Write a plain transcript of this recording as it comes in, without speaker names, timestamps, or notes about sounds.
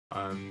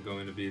I'm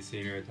going to be a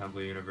senior at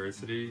Temple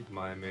University.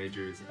 My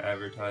major is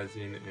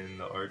advertising in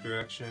the art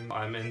direction.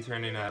 I'm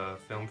interning at a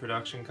film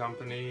production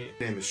company.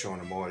 My name is Sean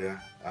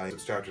Amolia. I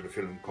started a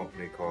film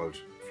company called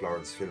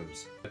Florence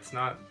Films. It's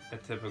not a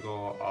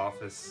typical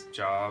office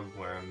job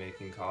where I'm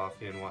making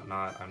coffee and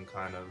whatnot. I'm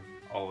kind of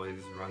always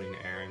running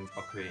errands.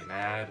 I'll create an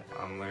ad.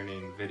 I'm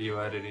learning video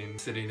editing,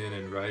 sitting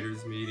in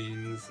writers'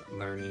 meetings,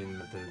 learning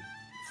the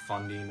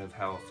funding of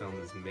how a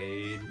film is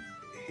made.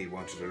 He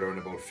wanted to learn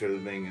about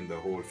filming and the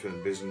whole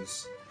film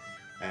business,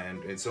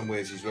 and in some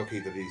ways he's lucky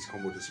that he's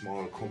come with a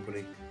small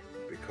company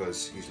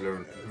because he's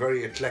learned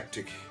very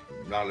eclectic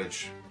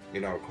knowledge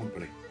in our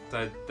company.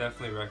 I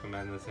definitely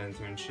recommend this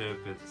internship.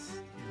 It's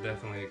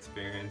definitely an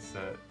experience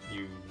that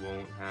you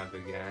won't have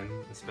again,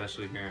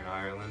 especially here in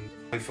Ireland.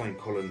 I find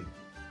Cullen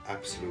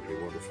absolutely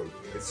wonderful.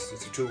 It's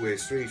a two-way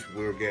street.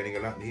 We're gaining a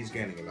lot and he's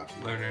gaining a lot.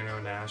 Learning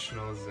our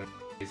nationals and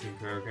amazing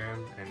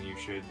program, and you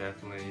should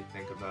definitely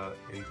think about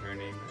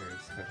interning or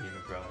studying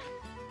abroad.